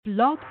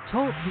Blog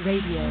Talk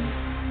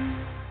Radio.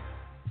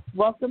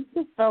 Welcome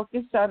to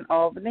Focus on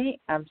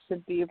Albany. I'm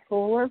Cynthia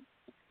Pooler.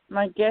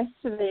 My guest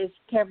today is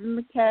Keven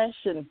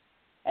McCashion,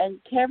 and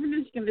Kevin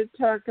is going to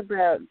talk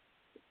about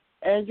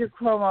Andrew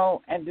Cuomo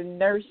and the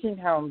nursing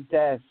home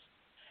deaths.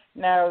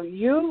 Now,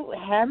 you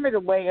hammered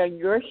away on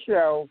your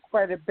show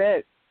quite a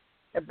bit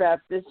about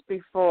this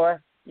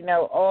before,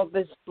 all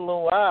this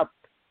blew up.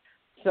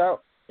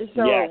 So yes.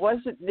 It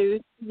wasn't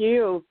news to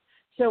you.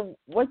 So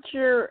what's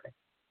your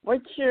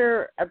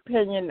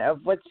opinion of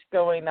what's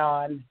going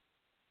on?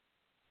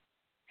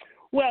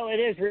 Well, it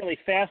is really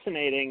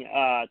fascinating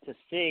to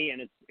see,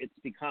 and it's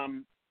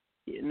become,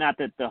 not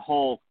that the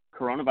whole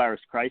coronavirus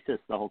crisis,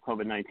 the whole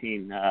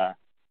COVID-19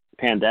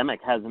 pandemic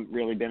hasn't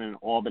really been an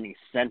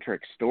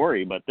Albany-centric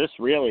story, but this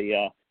really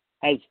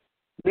has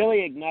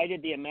really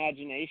ignited the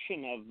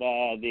imagination of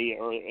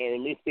or at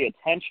least the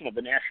attention of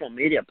the national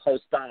media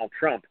post-Donald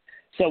Trump.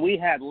 So we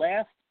had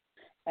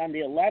on the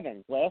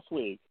 11th, last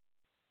week,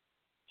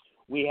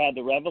 we had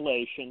the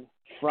revelation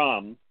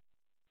from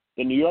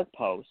the New York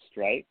Post,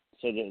 right?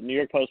 So the New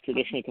York Post,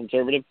 traditionally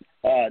conservative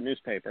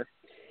newspaper.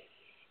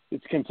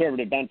 It's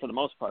conservative bent for the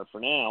most part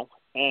for now.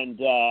 And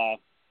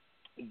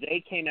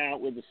they came out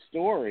with a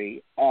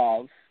story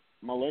of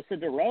Melissa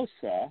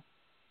DeRosa,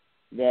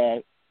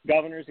 the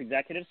governor's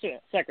executive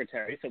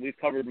secretary. So we've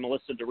covered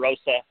Melissa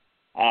DeRosa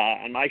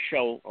on my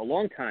show a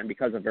long time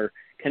because of her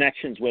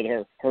connections with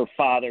her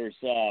father's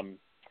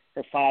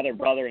her father,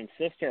 brother, and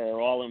sister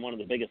are all in one of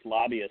the biggest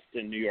lobbyists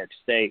in New York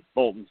State,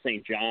 Bolton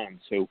St.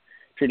 John's, who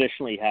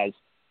traditionally has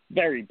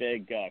very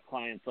big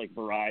clients like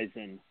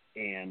Verizon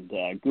and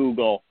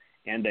Google,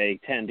 and they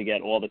tend to get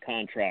all the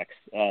contracts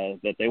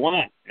that they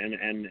want.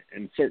 And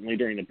certainly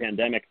during the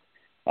pandemic,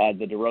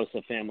 the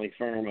DeRosa family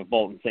firm of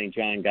Bolton St.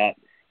 John got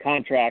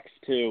contracts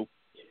to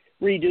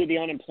redo the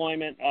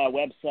unemployment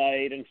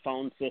website and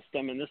phone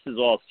system, and this is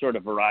all sort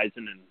of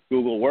Verizon and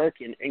Google work,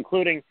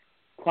 including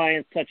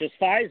clients such as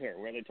Pfizer,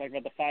 where they talked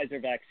about the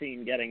Pfizer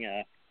vaccine getting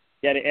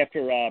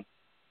after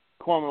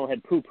Cuomo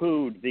had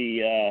poo-pooed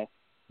the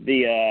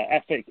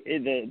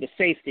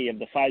safety of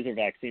the Pfizer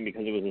vaccine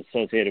because it was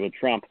associated with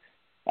Trump.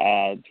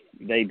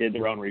 They did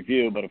their own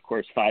review, but of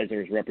course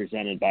Pfizer is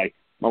represented by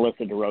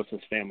Melissa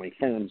DeRosa's family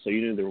firm, so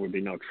you knew there would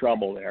be no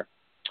trouble there.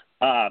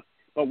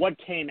 But what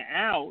came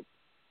out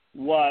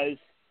was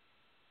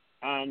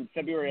on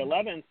February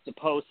 11th, the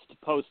Post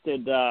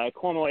posted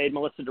Cuomo aide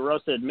Melissa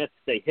DeRosa admits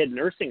they hid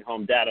nursing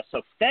home data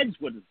so feds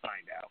wouldn't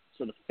find out.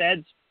 So the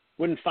feds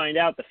wouldn't find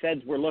out. The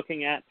feds were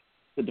looking at,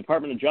 the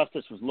Department of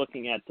Justice was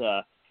looking at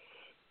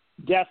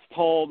death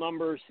toll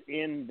numbers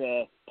in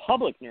the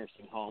public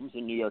nursing homes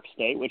in New York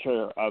State, which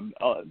are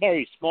a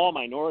very small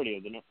minority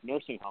of the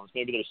nursing homes.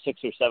 Maybe there's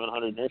 600 or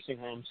 700 nursing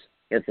homes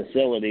or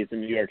facilities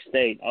in New York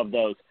State. Of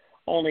those,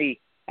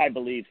 only, I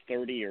believe,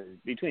 30 or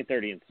between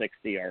 30 and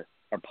 60 are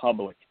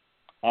public.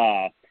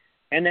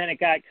 And then it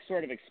got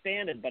sort of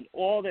expanded, but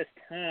all this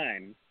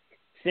time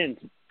since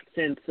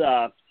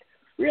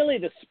really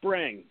the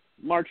spring,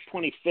 March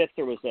 25th,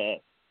 there was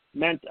a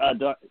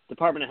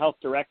Department of Health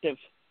directive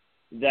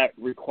that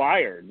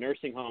required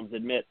nursing homes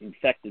admit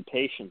infected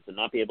patients and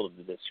not be able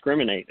to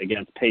discriminate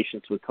against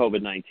patients with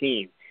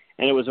COVID-19.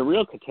 And it was a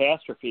real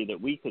catastrophe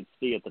that we could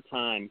see at the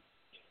time.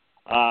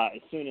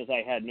 As soon as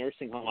I had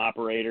nursing home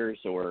operators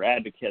or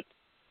advocates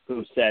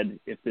who said,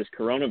 if this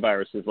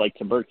coronavirus is like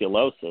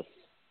tuberculosis,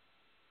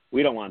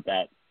 we don't want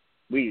that.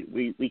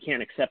 We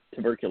can't accept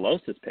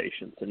tuberculosis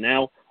patients. And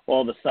now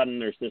all of a sudden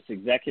there's this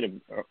executive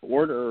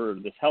order or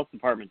this health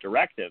department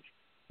directive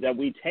that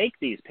we take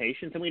these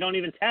patients and we don't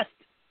even test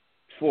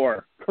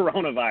for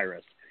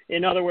coronavirus.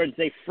 In other words,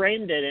 they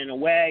framed it in a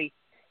way,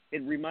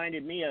 it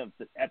reminded me of,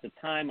 at the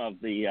time of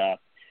the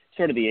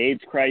sort of the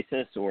AIDS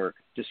crisis or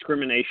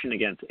discrimination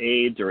against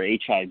AIDS or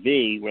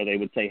HIV, where they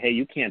would say, hey,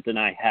 you can't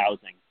deny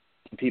housing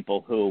to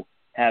people who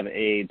have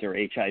AIDS or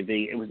HIV.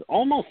 It was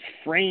almost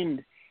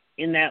framed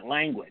in that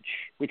language,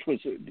 which was,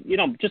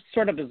 just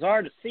sort of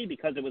bizarre to see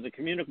because it was a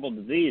communicable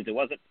disease. It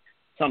wasn't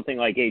something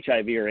like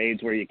HIV or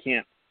AIDS where you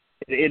can't,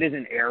 it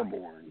isn't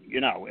airborne.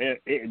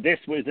 This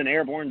was an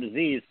airborne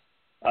disease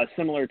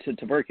similar to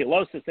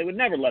tuberculosis. They would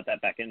never let that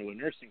back into a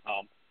nursing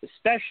home,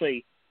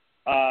 especially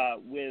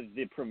with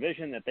the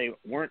provision that they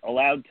weren't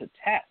allowed to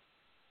test.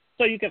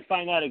 So you can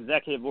find that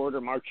executive order,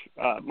 March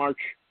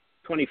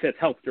 25th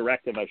health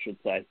directive, I should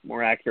say,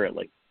 more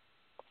accurately.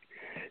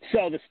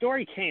 So the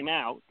story came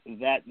out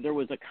that there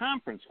was a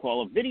conference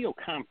call, a video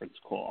conference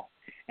call,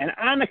 and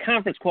on the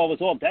conference call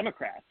was all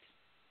Democrats.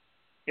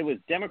 It was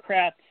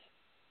Democrats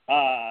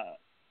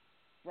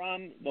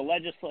from the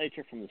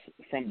legislature, from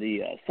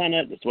the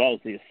Senate, as well as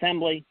the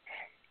Assembly,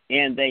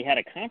 and they had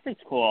a conference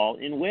call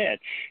in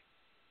which,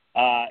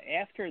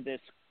 after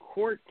this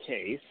court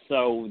case,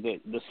 so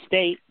the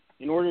state,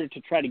 in order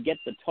to try to get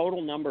the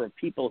total number of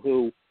people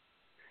who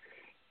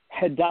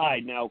had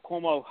died. Now,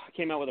 Cuomo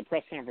came out with a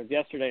press conference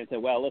yesterday and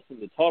said, well, listen,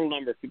 the total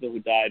number of people who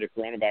died of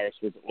coronavirus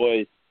has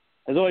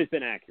always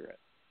been accurate.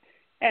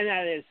 And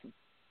that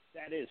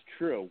is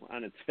true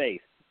on its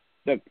face.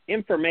 The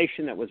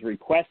information that was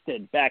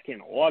requested back in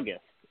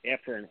August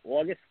after an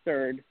August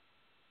 3rd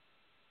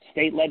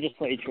state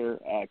legislature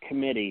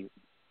committee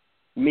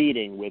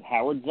meeting with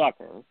Howard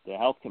Zucker, the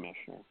health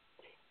commissioner,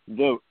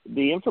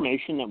 the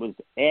information that was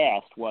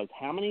asked was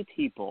how many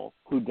people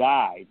who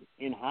died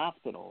in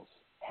hospitals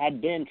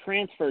had been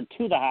transferred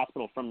to the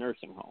hospital from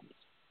nursing homes.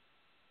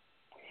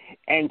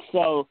 And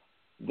so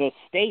the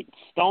state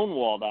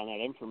stonewalled on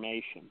that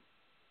information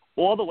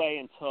all the way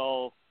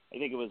until, I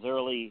think it was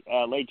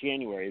late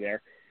January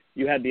there.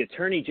 You had the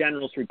Attorney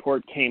General's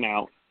report came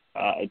out.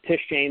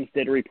 Tish James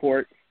did a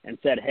report and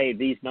said, hey,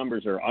 these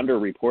numbers are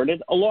underreported,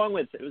 along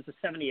with, it was a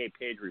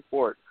 78-page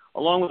report,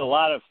 along with a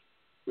lot of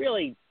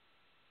really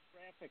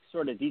graphic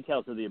sort of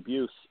details of the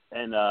abuse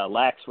and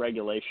lax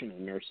regulation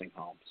in nursing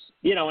homes.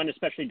 And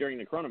especially during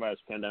the coronavirus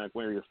pandemic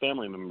where your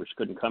family members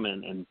couldn't come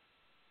in and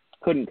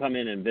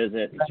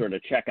visit and sort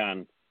of check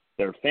on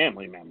their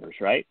family members,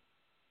 right?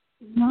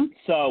 Mm-hmm.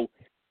 So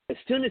as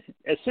soon as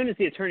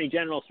the Attorney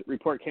General's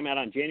report came out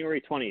on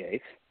January 28th,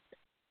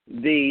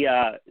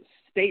 the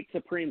state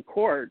Supreme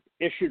Court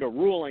issued a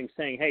ruling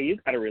saying, hey,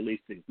 you've got to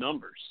release these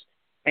numbers.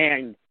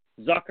 And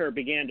Zucker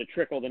began to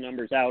trickle the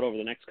numbers out over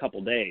the next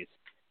couple days.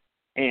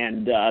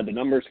 And the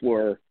numbers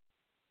were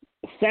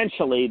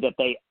essentially that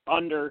they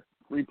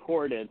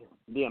underreported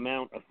the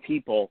amount of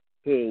people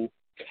who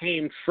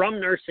came from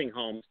nursing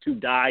homes to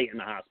die in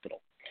the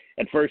hospital.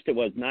 At first it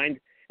was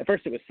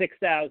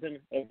 6,000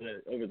 over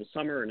the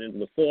summer and into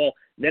the fall.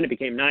 Then it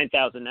became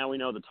 9,000. Now we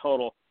know the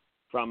total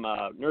from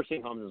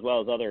nursing homes as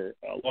well as other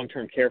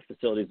long-term care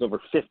facilities, over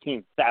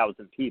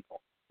 15,000 people.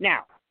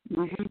 Now,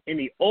 in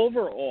the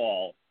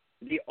overall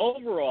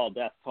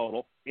death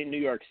total in New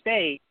York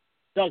State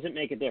doesn't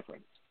make a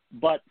difference.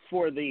 But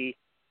for the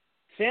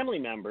family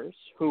members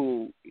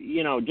who,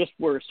 just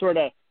were sort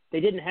of, they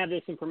didn't have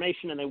this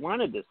information and they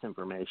wanted this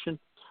information,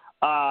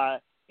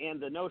 and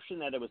the notion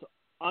that it was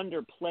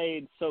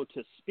underplayed, so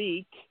to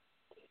speak,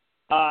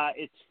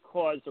 it's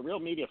caused a real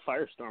media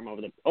firestorm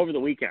over the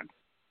weekend.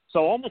 So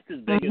almost as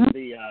big as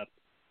the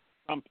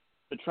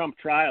Trump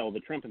trial, the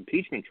Trump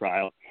impeachment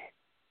trial.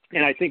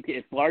 And I think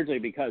it's largely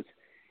because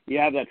you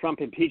have that Trump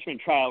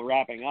impeachment trial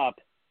wrapping up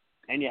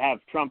and you have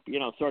Trump,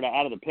 sort of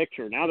out of the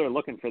picture. Now they're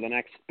looking for the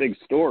next big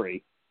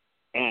story.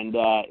 And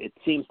it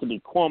seems to be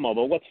Cuomo.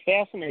 But what's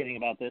fascinating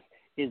about this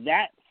is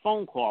that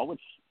phone call,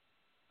 which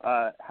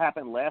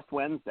happened last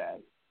Wednesday,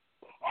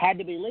 had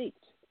to be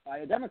leaked by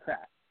a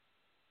Democrat.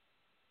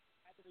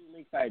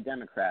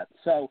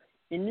 So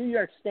in New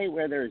York State,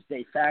 where there's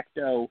de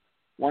facto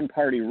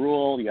one-party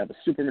rule, you have a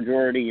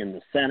supermajority in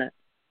the Senate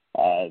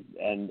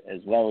and as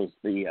well as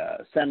the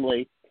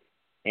Assembly,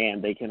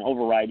 and they can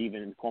override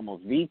even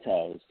Cuomo's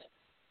vetoes.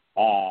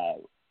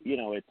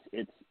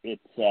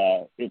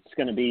 It's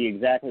going to be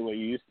exactly what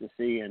you used to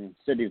see in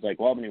cities like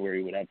Albany, where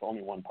you would have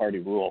only one-party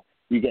rule.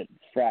 You get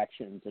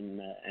fractions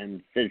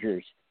and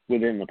fissures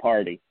within the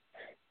party,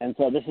 and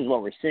so this is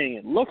what we're seeing.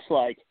 It looks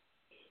like,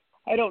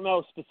 I don't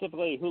know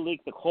specifically who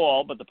leaked the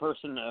call, but the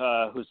person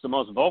who's the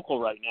most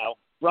vocal right now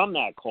from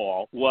that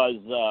call was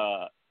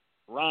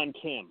Ron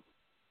Kim.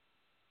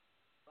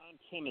 Ron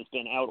Kim has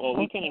been out all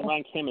weekend, and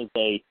Ron Kim is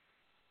a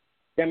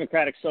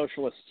Democratic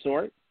Socialist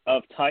sort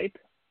of type,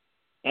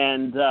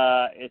 and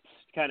it's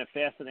kind of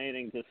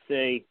fascinating to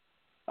see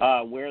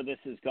where this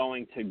is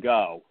going to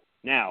go.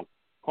 Now,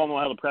 Cuomo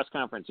held a press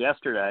conference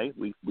yesterday.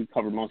 We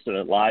covered most of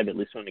it live, at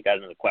least when we got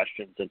into the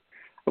questions, and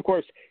of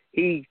course,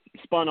 he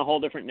spun a whole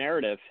different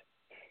narrative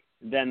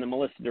than the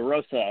Melissa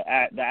DeRosa.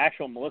 The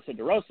actual Melissa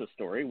DeRosa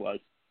story was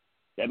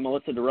that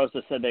Melissa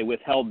DeRosa said they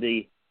withheld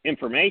the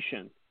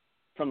information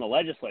from the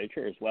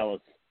legislature, as well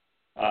as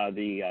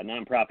the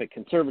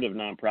conservative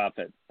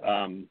nonprofit,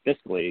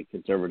 fiscally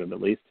conservative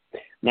at least,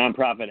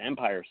 nonprofit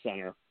Empire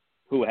Center,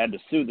 who had to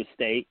sue the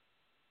state.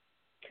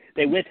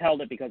 They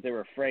withheld it because they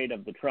were afraid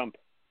of the Trump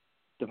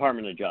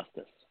Department of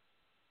Justice.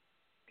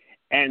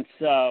 And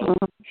so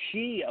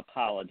she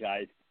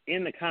apologized.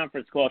 In the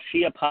conference call,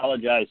 she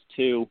apologized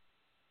to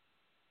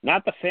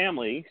not the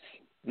families,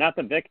 not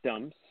the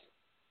victims,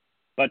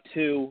 but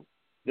to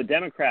the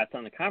Democrats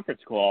on the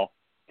conference call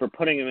for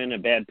putting them in a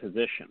bad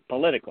position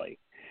politically,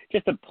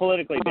 just a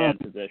politically bad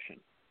position.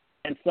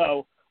 And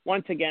so,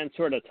 once again,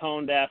 sort of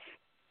tone deaf.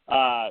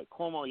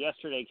 Cuomo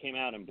yesterday came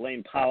out and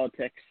blamed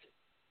politics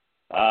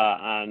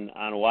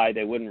on why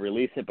they wouldn't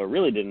release it, but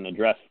really didn't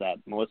address that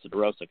Melissa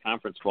DeRosa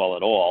conference call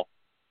at all.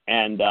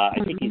 And I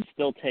think he's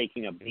still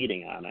taking a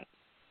beating on it.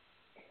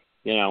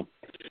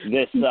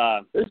 This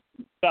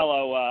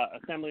fellow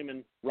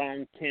Assemblyman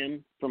Ron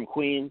Kim from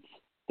Queens,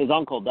 his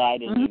uncle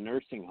died in a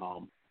nursing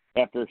home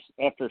after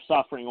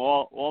suffering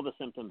all the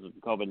symptoms of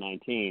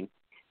COVID-19,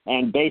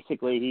 and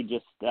basically he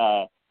just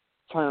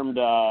termed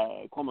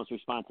Cuomo's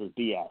response as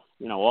BS.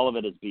 All of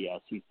it is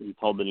BS. He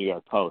told the New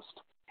York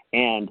Post,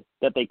 and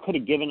that they could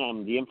have given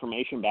him the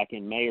information back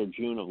in May or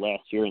June of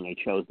last year, and they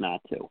chose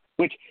not to.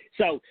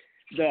 So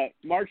the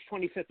March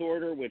 25th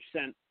order, which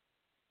sent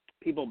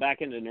people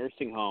back into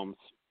nursing homes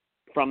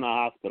from the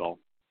hospital,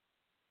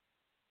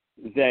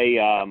 they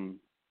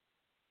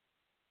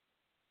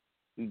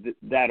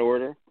that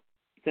order,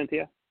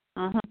 Cynthia?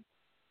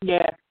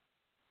 Yeah.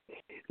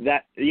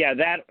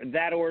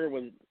 That order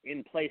was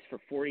in place for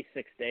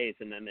 46 days,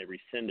 and then they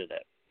rescinded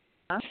it.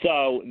 Huh?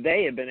 So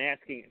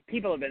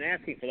people have been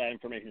asking for that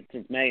information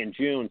since May and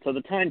June, so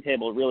the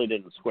timetable really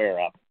didn't square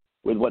up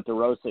with what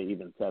DeRosa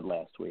even said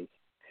last week.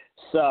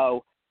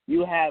 So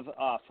you have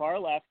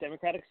far-left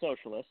Democratic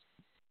Socialists,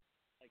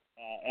 like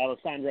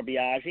Alessandra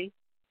Biaggi,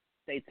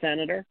 state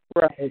senator.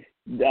 Right.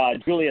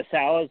 Julia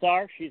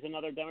Salazar, she's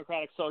another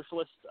Democratic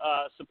Socialist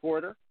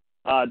supporter.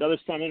 Another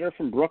senator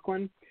from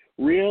Brooklyn,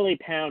 really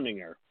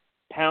pounding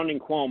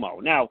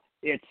Cuomo. Now,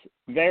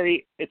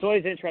 it's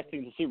always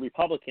interesting to see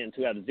Republicans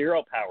who have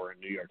zero power in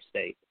New York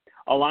State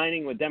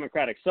aligning with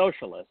Democratic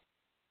Socialists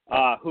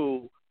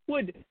who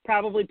would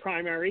probably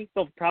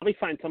they'll probably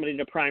find somebody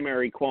to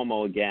primary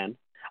Cuomo again.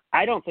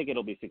 I don't think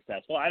it'll be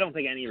successful. I don't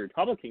think any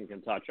Republican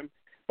can touch him.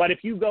 But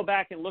if you go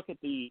back and look at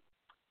the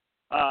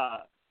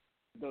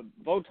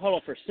vote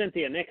total for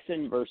Cynthia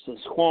Nixon versus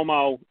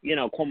Cuomo,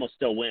 Cuomo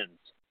still wins.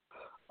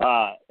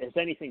 Has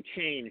anything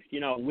changed?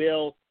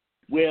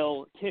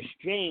 Will Tish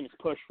James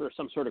push for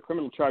some sort of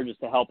criminal charges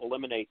to help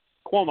eliminate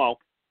Cuomo?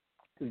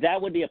 That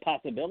would be a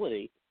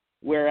possibility.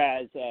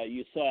 Whereas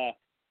you saw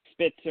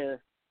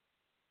Spitzer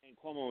and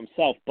Cuomo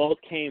himself both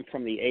came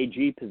from the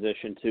AG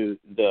position to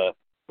the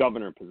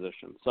governor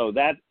position. So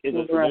that is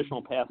a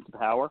traditional path to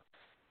power.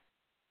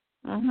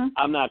 Mm-hmm.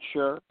 I'm not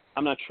sure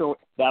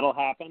that'll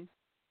happen.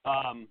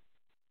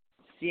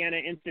 Siena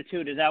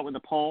Institute is out with a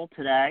poll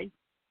today.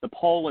 The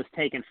poll was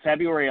taken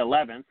February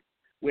 11th,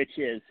 which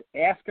is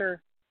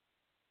after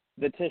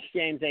the Tish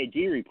James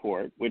AG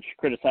report, which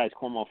criticized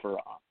Cuomo for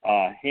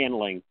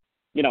handling,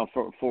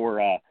 for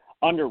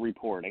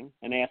underreporting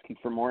and asking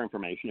for more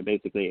information. It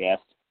basically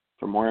asked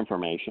for more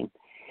information.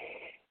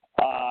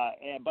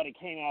 But it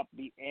came out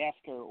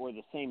after or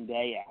the same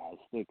day as.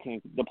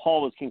 The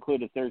poll was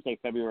concluded Thursday,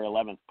 February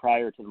 11th,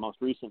 prior to the most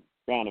recent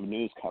round of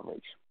news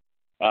coverage,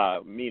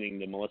 meaning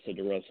the Melissa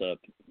DeRosa,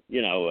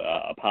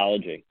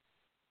 apology.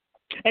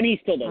 And he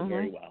still does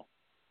very well.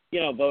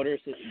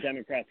 Voters,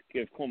 Democrats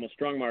give Cuomo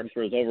strong marks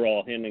for his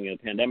overall handling of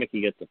the pandemic.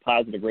 He gets a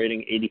positive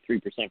rating,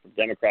 83% from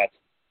Democrats,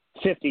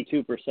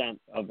 52%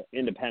 of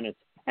independents,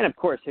 and of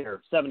course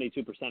here,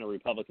 72% of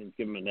Republicans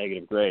give him a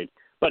negative grade.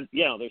 But,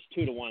 there's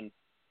 2-1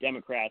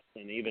 Democrats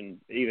and even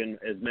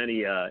as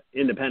many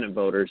independent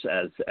voters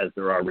as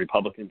there are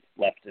Republicans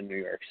left in New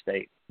York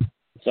State.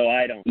 So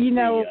I don't see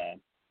much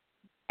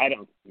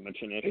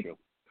an issue.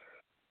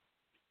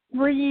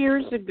 3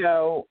 years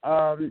ago,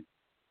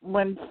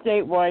 when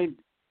statewide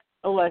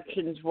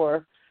elections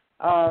were,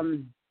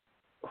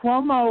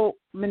 Cuomo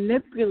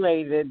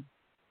manipulated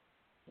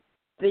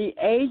the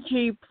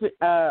AG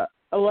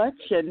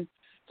election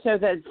so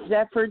that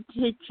Zephyr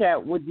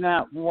Teachout would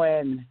not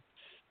win.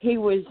 He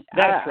was.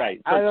 That's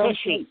right. So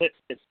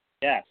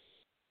yes.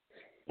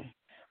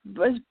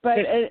 But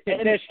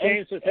Tish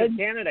James was his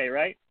candidate,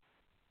 right?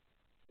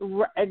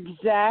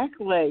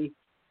 Exactly.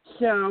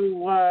 So,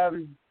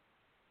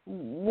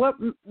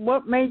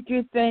 what made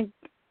you think?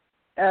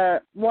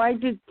 Why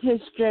did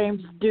Tish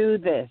James do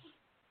this?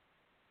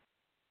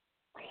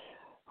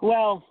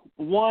 Well,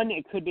 one,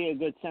 it could be a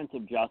good sense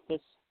of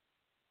justice.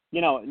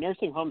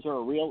 Nursing homes are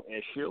a real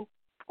issue.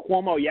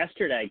 Cuomo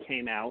yesterday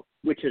came out,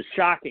 which is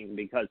shocking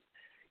because,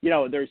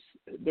 there's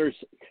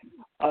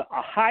a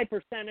high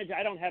percentage.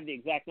 I don't have the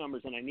exact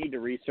numbers, and I need to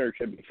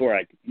research it before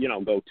I,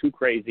 go too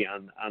crazy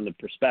on the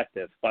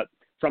perspective. But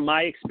from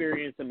my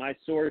experience and my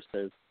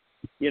sources,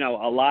 a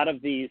lot of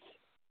the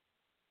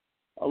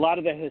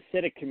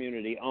Hasidic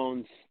community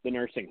owns the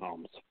nursing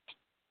homes,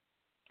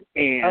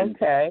 and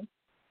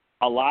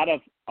a lot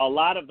of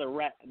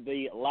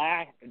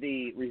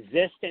the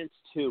resistance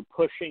to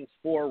pushing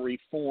for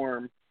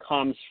reform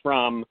comes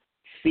from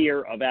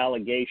fear of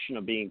allegation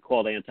of being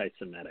called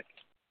anti-Semitic.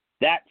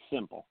 That's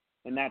simple,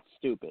 and that's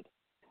stupid.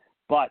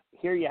 But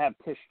here you have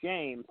Tish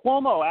James.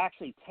 Cuomo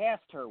actually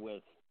tasked her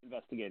with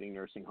investigating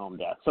nursing home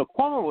deaths. So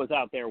Cuomo was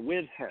out there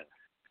with her.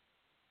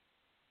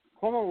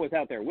 Probably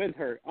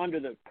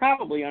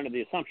under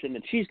the assumption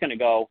that she's going to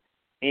go,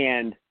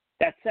 and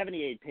that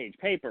 78-page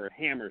paper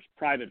hammers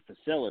private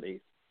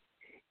facilities.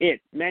 It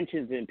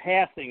mentions in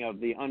passing of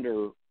the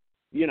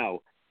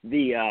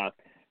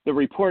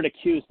report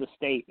accused the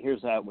state.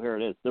 Here's where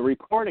it is. The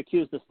report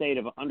accused the state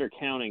of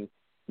undercounting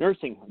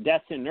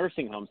deaths in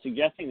nursing homes,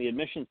 suggesting the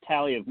admissions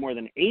tally of more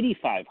than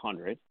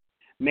 8,500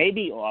 may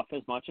be off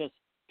as much as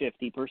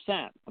 50%.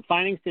 The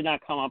findings did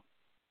not come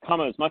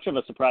as much of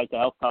a surprise to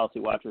health policy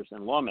watchers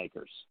and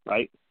lawmakers,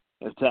 right,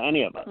 as to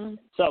any of us.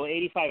 So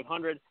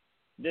 8,500,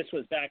 this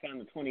was back on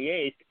the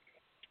 28th,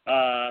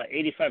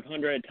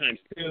 8,500 times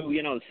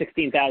 2,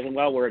 16,000.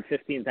 Well, we're at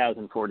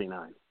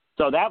 15,049.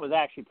 So that was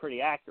actually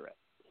pretty accurate.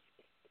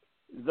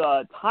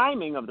 The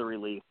timing of the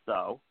release,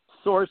 though,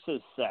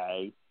 sources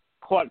say,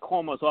 caught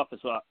Cuomo's office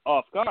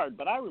off guard.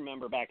 But I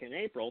remember back in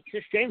April,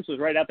 Tish James was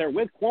right out there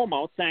with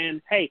Cuomo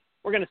saying, hey,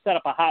 we're going to set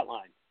up a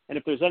hotline. And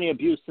if there's any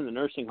abuse in the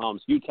nursing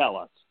homes, you tell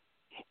us.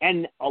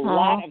 And a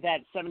lot of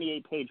that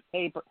 78-page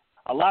paper,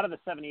 a lot of the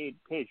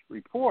 78-page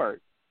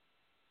report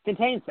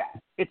contains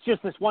that. It's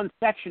just this one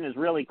section has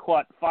really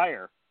caught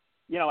fire,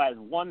 as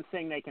one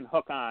thing they can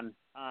hook on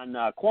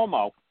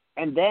Cuomo.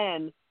 And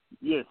then,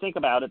 think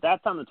about it,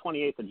 that's on the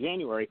 28th of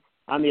January.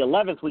 On the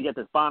 11th, we get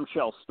this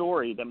bombshell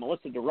story that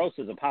Melissa DeRosa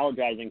is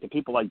apologizing to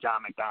people like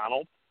John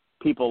McDonnell,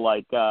 people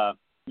like,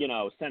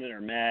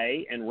 Senator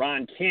May, and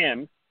Ron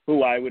Kim,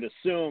 who I would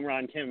assume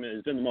Ron Kim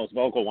has been the most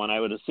vocal one. I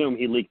would assume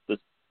he leaked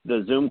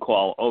the Zoom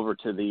call over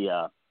to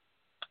the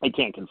I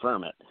can't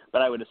confirm it,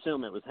 but I would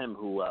assume it was him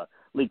who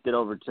leaked it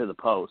over to the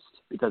Post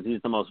because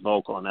he's the most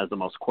vocal and has the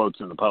most quotes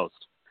in the Post.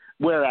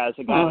 Whereas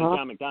a guy like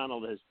John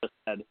McDonnell has just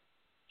said,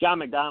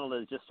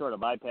 just sort of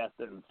bypassed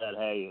it and said,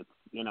 hey,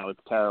 it's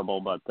terrible,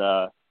 but,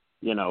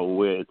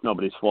 it's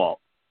nobody's fault,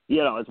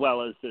 as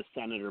well as this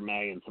Senator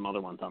May and some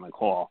other ones on the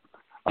call.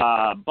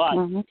 But,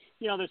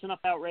 there's enough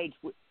outrage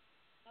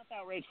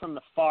from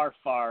the far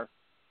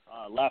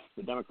left,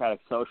 the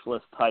Democratic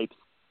Socialist types.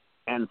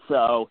 And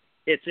so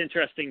it's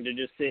interesting to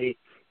just see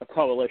a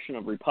coalition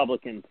of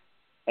Republicans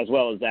as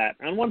well as that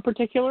on one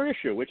particular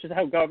issue, which is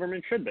how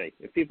government should be.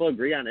 If people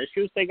agree on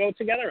issues, they go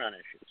together on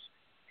issues.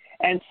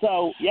 And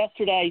so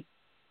yesterday,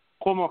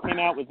 Cuomo came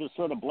out with this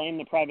sort of blame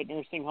the private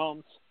nursing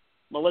homes.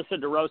 Melissa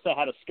DeRosa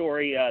had a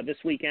story this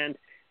weekend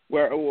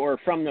or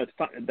from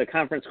the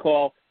conference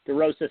call,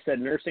 DeRosa said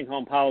nursing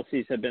home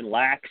policies have been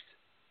lax.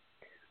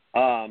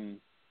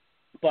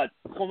 But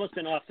Cuomo's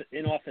been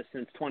in office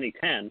since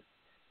 2010.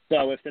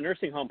 So if the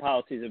nursing home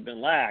policies have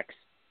been lax,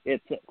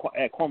 it's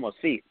at Cuomo's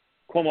feet.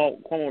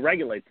 Cuomo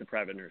regulates the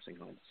private nursing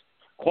homes.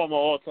 Cuomo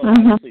also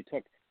obviously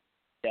took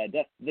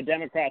the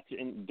Democrats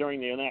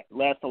during the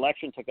last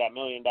election took that $1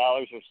 million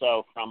or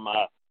so from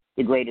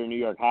the Greater New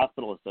York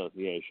Hospital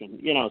Association.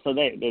 So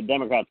the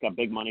Democrats got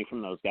big money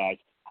from those guys.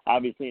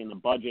 Obviously, in the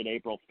budget,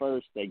 April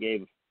 1st, they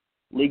gave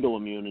legal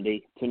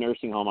immunity to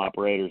nursing home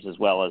operators as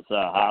well as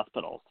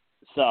hospitals.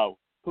 So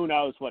who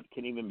knows what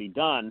can even be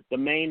done? The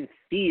main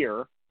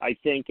fear, I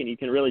think, and you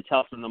can really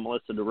tell from the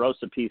Melissa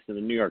DeRosa piece in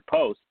the New York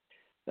Post,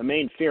 the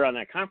main fear on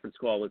that conference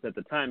call was at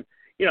the time,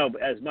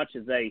 as much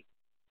as they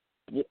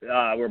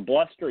were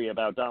blustery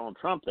about Donald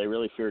Trump, they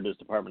really feared his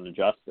Department of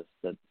Justice,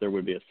 that there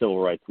would be a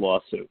civil rights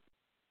lawsuit.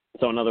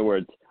 So in other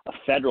words, a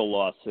federal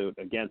lawsuit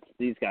against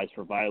these guys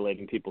for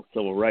violating people's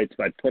civil rights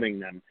by putting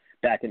them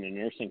back into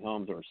nursing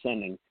homes or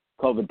sending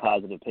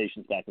COVID-positive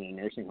patients back into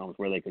nursing homes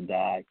where they could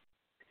die.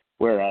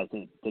 Whereas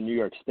at the New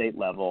York State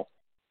level,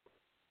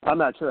 I'm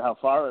not sure how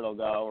far it'll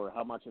go or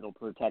how much it'll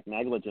protect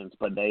negligence,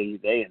 but they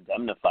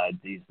indemnified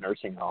these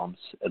nursing homes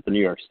at the New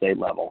York State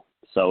level.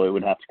 So it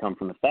would have to come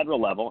from the federal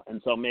level.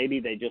 And so maybe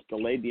they just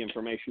delayed the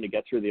information to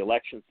get through the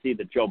election, see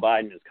that Joe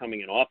Biden is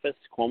coming in office.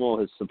 Cuomo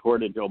has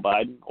supported Joe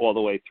Biden all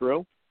the way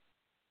through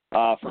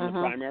from the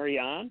primary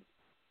on.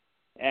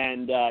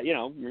 And,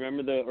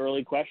 remember the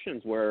early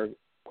questions where,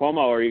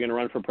 Cuomo, are you going to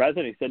run for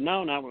president? He said,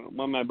 no, not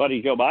when my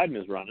buddy Joe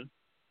Biden is running.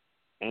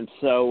 And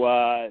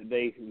so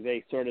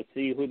they sort of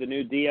see who the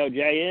new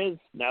DOJ is.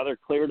 Now they're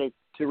clear to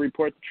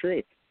report the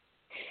truth.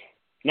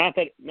 Not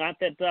that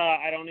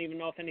I don't even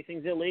know if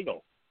anything's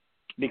illegal,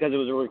 because it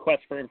was a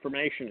request for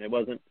information. It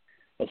wasn't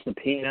a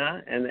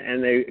subpoena,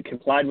 and they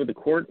complied with the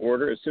court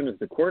order as soon as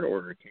the court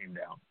order came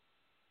down.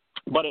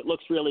 But it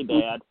looks really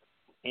bad,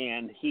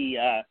 and he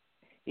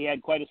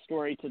had quite a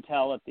story to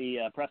tell at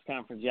the press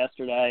conference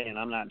yesterday, and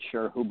I'm not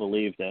sure who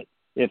believed it,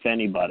 if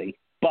anybody.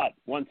 But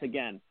once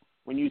again,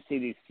 when you see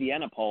these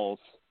Siena polls,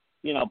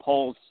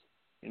 polls,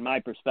 in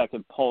my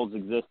perspective, polls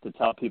exist to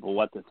tell people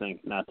what to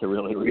think, not to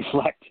really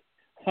reflect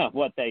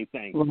what they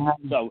think.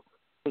 So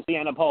the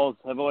Siena polls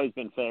have always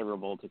been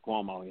favorable to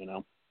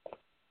Cuomo,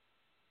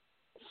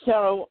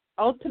 So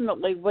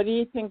ultimately, what do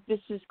you think this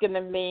is going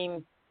to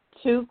mean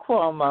to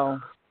Cuomo?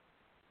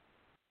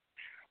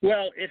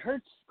 Well, it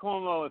hurts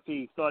Cuomo if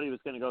he thought he was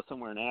going to go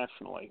somewhere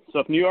nationally. So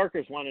if New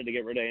Yorkers wanted to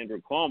get rid of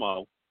Andrew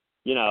Cuomo,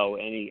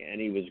 and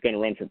he was going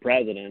to run for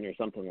president or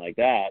something like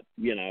that,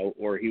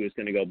 or he was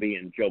going to go be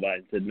in Joe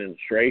Biden's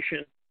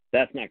administration,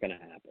 that's not going to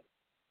happen.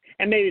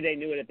 And maybe they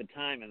knew it at the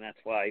time, and that's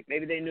why.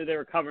 Maybe they knew they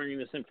were covering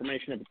this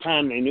information at the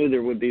time. They knew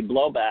there would be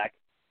blowback,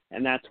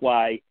 and that's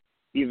why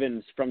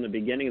even from the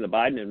beginning of the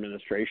Biden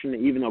administration,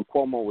 even though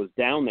Cuomo was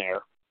down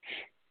there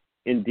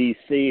in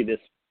D.C. this,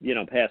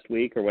 past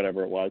week or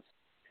whatever it was,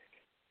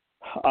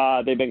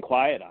 they've been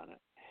quiet on it.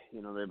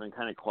 They've been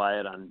kind of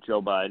quiet on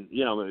Joe Biden.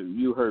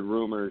 You heard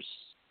rumors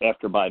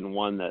after Biden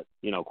won that,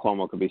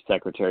 Cuomo could be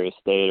Secretary of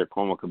State or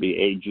Cuomo could be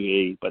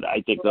AG, but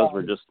I think those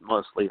were just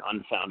mostly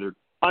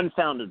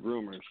unfounded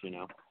rumors,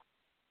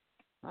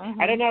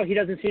 I don't know. He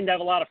doesn't seem to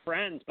have a lot of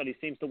friends, but he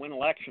seems to win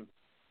elections.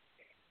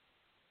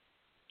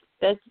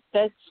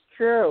 That's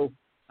true.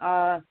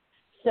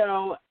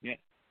 So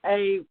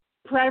a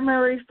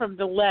primary from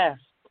the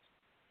left,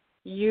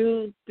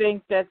 you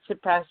think that's a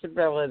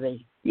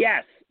possibility?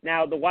 Yes.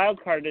 Now, the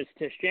wild card is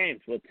Tish James.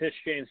 Will Tish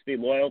James be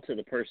loyal to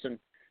the person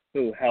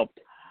who helped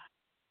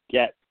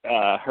get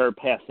her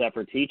past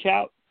effort teach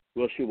out?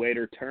 Will she wait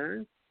her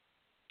turn,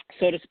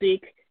 so to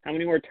speak? How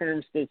many more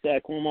terms does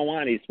Cuomo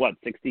want? He's,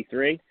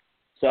 63?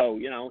 So,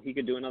 he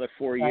could do another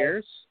 4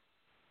 years.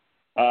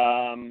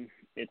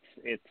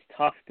 It's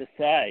tough to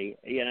say,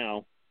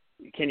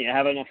 can you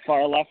have enough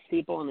far left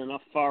people and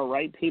enough far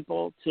right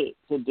people to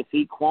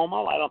defeat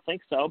Cuomo? I don't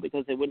think so,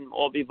 because they wouldn't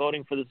all be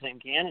voting for the same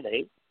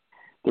candidate.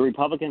 The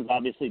Republicans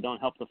obviously don't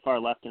help the far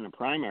left in a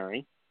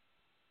primary.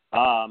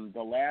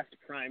 The last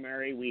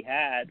primary we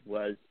had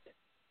was,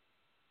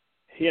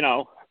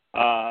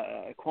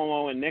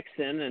 Cuomo and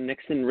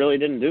Nixon really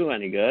didn't do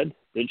any good,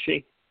 did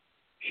she?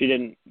 She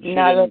didn't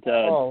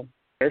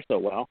fare so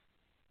well.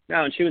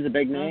 No, and she was a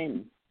big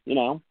name,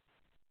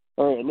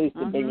 or at least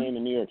a big name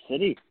in New York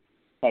City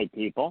type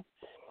people.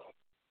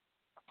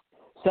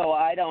 So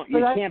you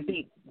can't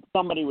beat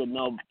somebody with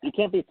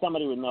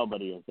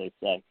nobody, as they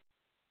say.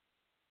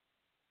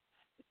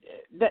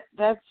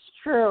 That's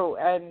true,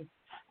 and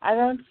I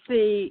don't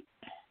see,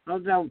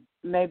 although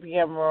maybe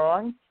I'm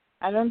wrong,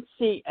 I don't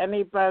see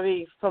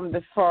anybody from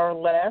the far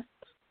left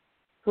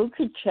who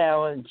could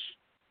challenge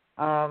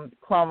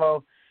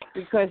Cuomo,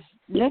 because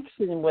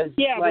Nixon was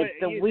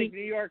the weak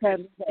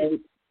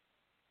candidate.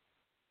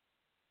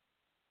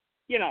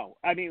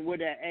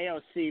 Would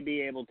AOC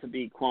be able to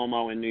beat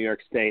Cuomo in New York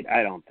State?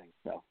 I don't think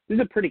so. This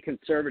is a pretty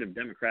conservative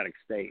Democratic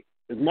state.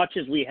 As much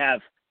as we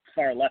have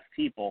far left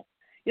people,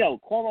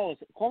 Cuomo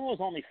is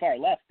only far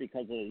left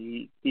because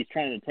he's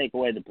trying to take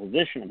away the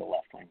position of the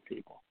left wing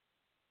people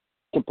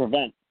to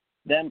prevent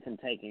them from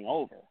taking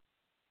over.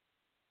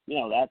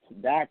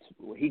 That's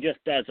he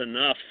just does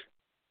enough.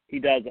 He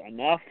does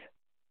enough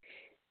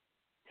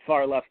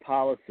far left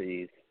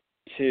policies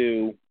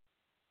to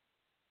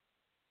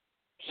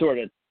sort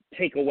of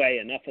take away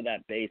enough of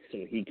that base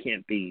so he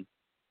can't be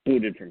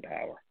booted from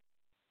power,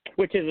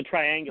 which is a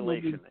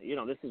triangulation.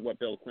 This is what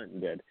Bill Clinton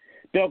did.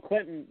 Bill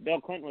Clinton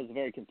was a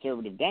very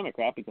conservative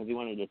Democrat because he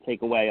wanted to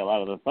take away a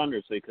lot of the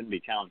thunder so he couldn't be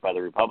challenged by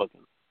the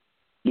Republicans.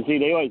 You see,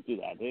 they always do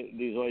that.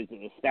 There's always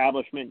an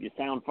establishment. You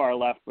sound far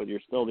left, but you're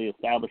still the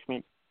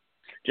establishment.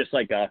 Just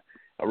like a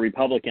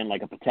Republican,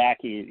 like a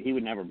Pataki,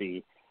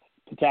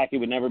 Pataki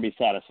would never be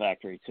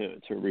satisfactory to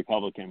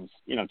Republicans,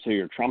 to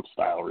your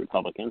Trump-style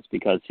Republicans,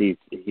 because he's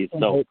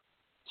so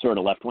sort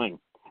of left-wing.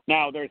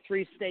 Now, there are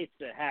three states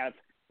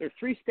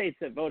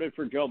that voted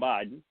for Joe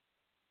Biden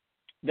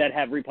that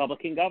have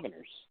Republican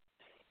governors.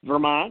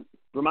 Vermont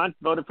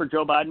voted for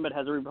Joe Biden but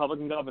has a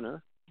Republican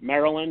governor.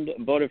 Maryland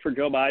voted for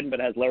Joe Biden but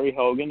has Larry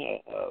Hogan,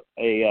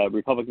 a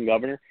Republican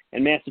governor.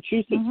 And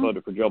Massachusetts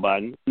voted for Joe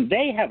Biden.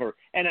 They have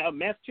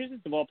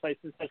Massachusetts, of all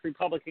places, has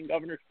Republican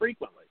governors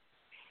frequently.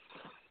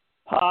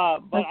 But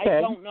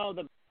I don't know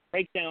the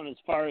breakdown as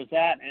far as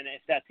that, and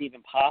if that's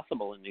even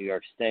possible in New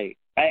York State.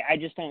 I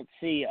just don't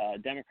see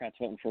Democrats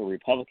voting for a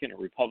Republican or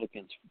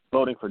Republicans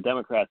voting for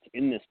Democrats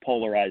in this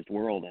polarized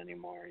world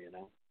anymore,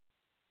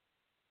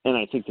 And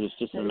I think there's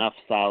just enough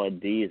solid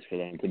D's for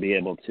them to be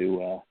able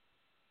to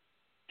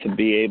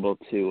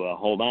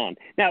hold on.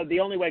 Now, the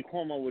only way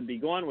Cuomo would be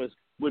gone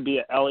would be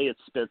an Elliot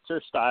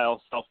Spitzer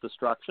style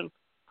self-destruction.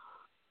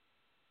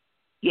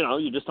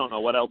 You just don't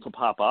know what else will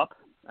pop up.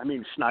 I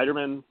mean,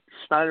 Schneiderman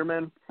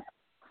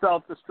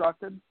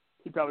self-destructed.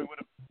 He probably would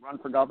have run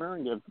for governor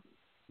and give,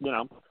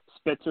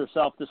 Spitzer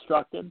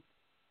self-destructed.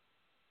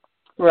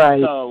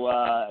 Right. So,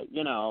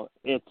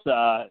 it's,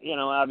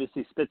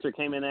 obviously Spitzer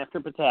came in after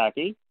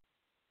Pataki.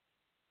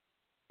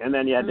 And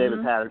then you had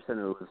David Patterson,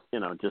 who was,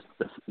 just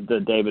the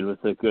David was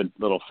a good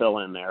little fill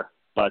in there.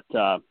 But,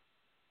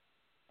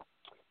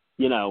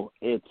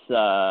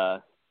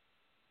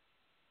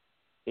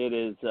 it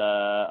is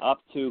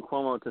up to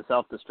Cuomo to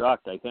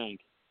self-destruct, I think,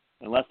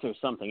 unless there's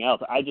something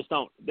else. I just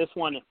don't. This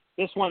one,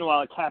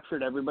 while it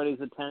captured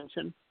everybody's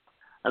attention,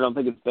 I don't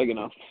think it's big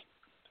enough.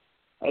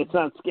 It's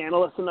not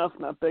scandalous enough,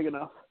 not big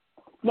enough.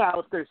 Now,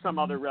 if there's some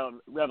other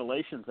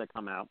revelations that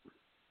come out,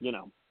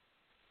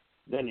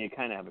 then you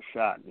kind of have a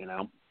shot,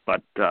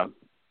 But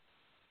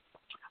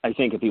I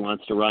think if he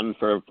wants to run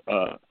for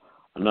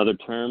another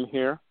term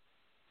here,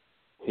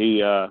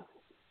 he,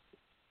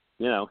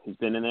 he's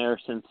been in there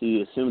since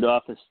he assumed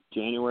office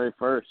January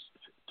 1st,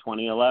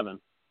 2011.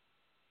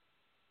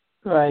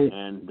 Right.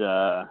 And,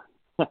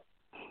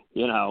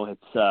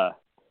 it's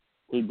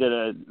he did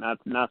a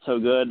not so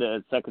good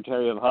as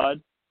Secretary of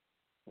HUD.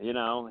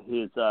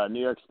 His New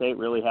York State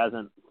really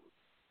hasn't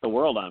the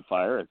world on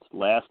fire. It's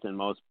last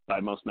by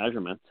most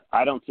measurements.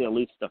 I don't see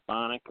Elise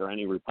Stefanik or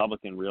any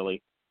Republican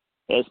really,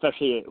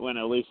 especially when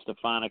Elise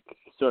Stefanik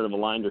sort of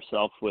aligned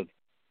herself with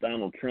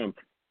Donald Trump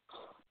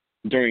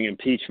during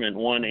impeachment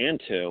 1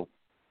 and 2.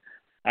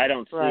 I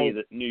don't see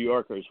that New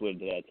Yorkers would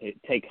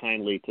take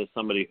kindly to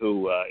somebody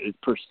who is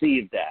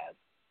perceived as.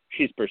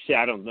 She's perceived.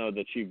 I don't know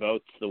that she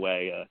votes the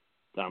way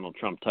Donald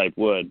Trump type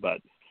would, but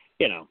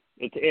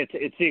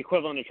it's the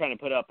equivalent of trying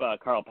to put up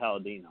Carl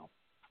Palladino,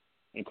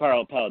 and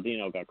Carl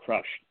Palladino got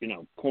crushed.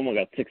 Cuomo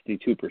got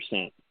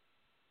 62%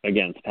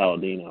 against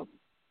Palladino.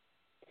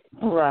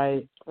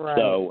 Right.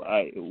 So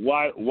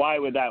why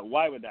would that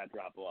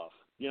drop off?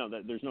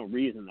 There's no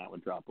reason that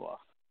would drop off.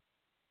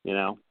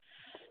 So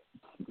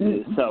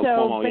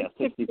Cuomo,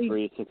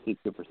 63,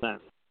 62%.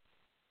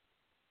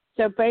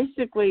 So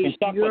basically,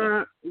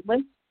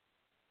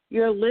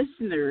 your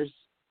listeners,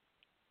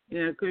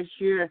 because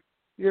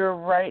you're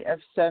right of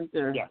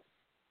center. Yeah.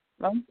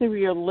 Most of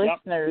your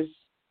listeners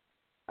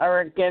are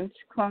against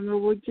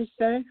Cuomo, would you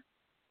say?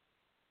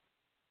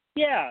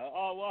 Yeah,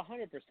 well,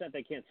 100%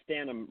 they can't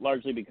stand him,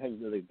 largely because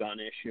of the gun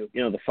issue.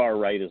 You know, the far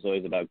right is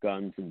always about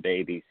guns and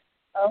babies.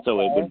 Okay.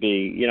 So it would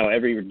be, you know,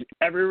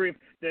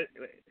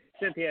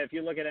 Cynthia, if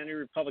you look at any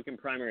Republican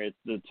primary, it's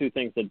the two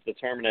things that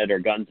determine it are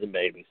guns and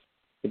babies.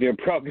 If you're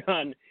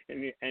pro-gun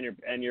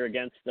and you're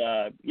against,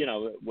 you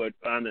know, what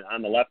on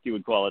the left you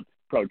would call it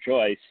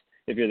pro-choice,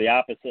 if you're the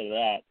opposite of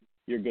that,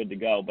 you're good to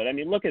go. But I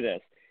mean, look at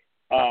this.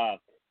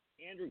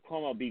 Andrew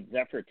Cuomo beat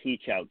Zephyr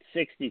Teachout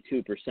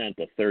 62%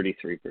 to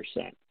 33%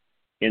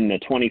 in the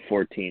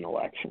 2014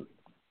 election.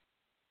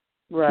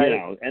 Right. You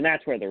know, and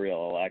that's where the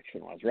real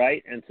election was,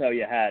 right? And so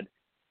you had,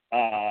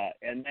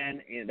 and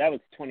then that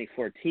was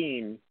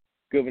 2014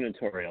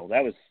 gubernatorial.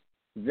 That was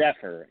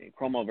Zephyr,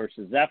 Cuomo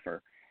versus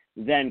Zephyr.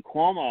 Then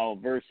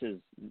Cuomo versus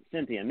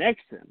Cynthia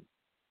Nixon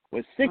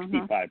was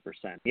 65%.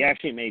 He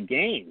actually made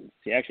gains.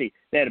 They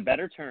had a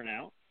better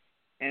turnout,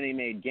 and he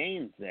made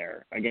gains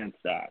there against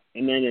that.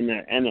 And then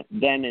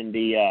in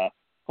the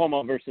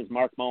Cuomo versus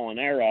Mark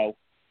Molinaro,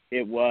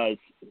 it was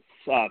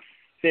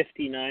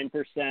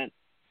 59%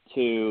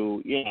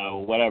 to, you know,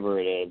 whatever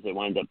it is. It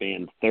winds up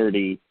being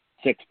 36%.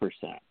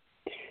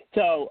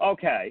 So,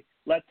 okay,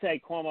 let's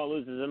say Cuomo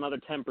loses another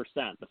 10%.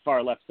 The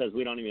far left says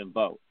we don't even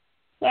vote.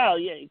 Well,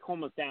 yeah,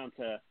 Cuomo's down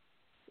to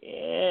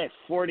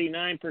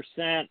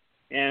 49%,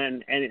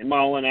 and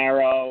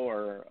Molinaro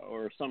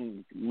or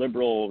some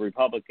liberal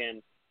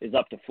Republican is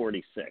up to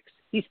 46.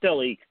 He still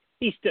would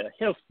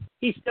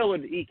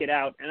eke it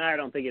out, and I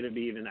don't think it'd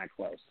be even that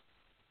close.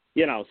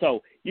 You know,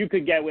 so you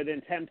could get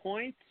within 10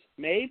 points,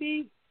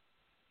 maybe.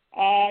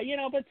 You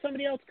know, but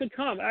somebody else could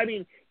come. I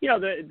mean, you know,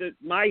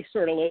 my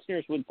sort of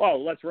listeners would,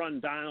 let's run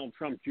Donald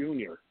Trump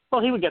Jr.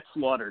 Well, he would get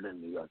slaughtered in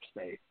New York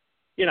State.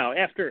 You know,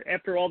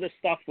 after all this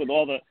stuff with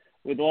all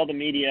the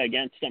media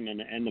against him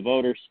and the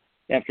voters,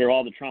 after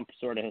all the Trump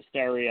sort of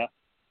hysteria,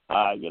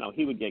 you know,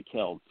 he would get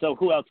killed. So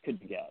who else could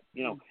you get?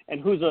 You know,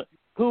 and who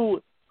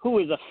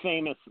is a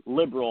famous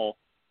liberal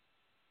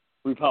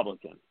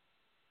Republican?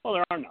 Well,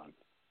 there are none.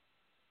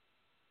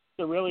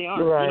 There really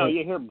aren't. Right. You know,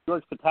 you hear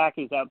George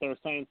Pataki's out there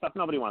saying stuff.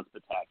 Nobody wants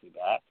Pataki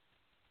back.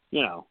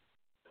 You know.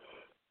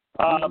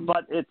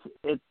 But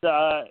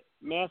it's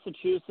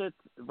Massachusetts,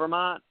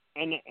 Vermont,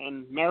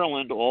 and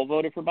Maryland all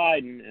voted for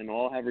Biden and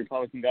all have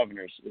Republican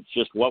governors. It's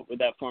just what would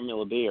that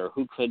formula be, or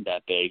who could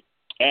that be?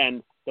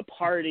 And the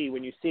party,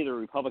 when you see the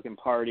Republican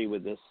Party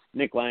with this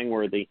Nick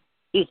Langworthy,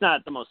 he's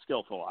not the most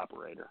skillful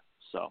operator.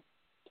 So.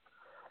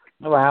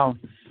 Wow.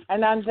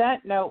 And on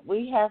that note,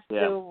 we have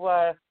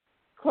to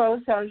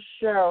close our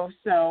show.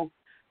 So,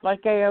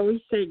 like I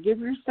always say, give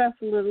yourself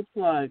a little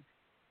plug.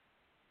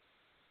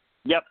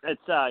 Yep,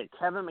 it's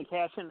Keven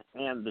McCashion,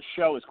 and the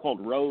show is called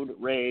Road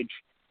Rage,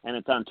 and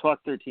it's on Talk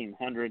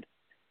 1300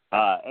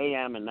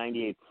 AM and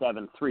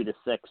 98.7, 3 to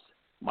 6,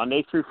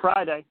 Monday through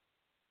Friday.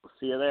 We'll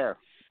see you there.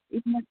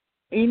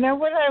 You know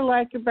what I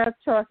like about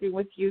talking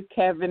with you,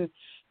 Kevin,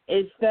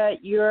 is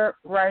that you're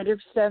right of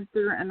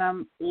center and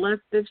I'm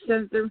left of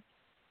center,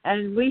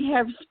 and we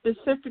have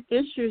specific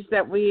issues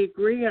that we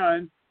agree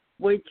on,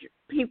 which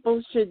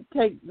people should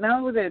take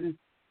note and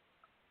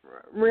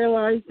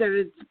realize that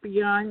it's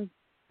beyond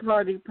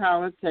party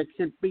politics,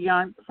 it's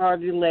beyond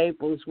party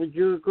labels. Would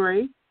you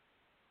agree?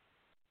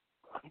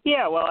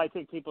 Yeah, well, I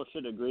think people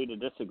should agree to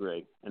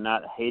disagree and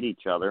not hate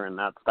each other and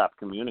not stop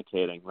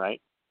communicating,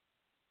 right?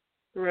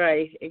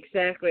 Right,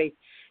 exactly.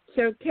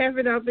 So,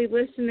 Kevin, I'll be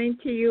listening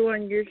to you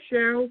on your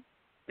show.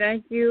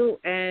 Thank you.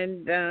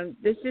 And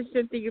this is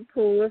Cynthia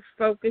Pooler,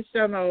 focused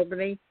on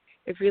Albany.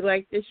 If you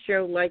like this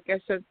show, like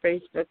us on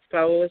Facebook,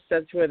 follow us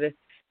on Twitter.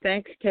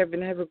 Thanks,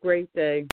 Kevin. Have a great day.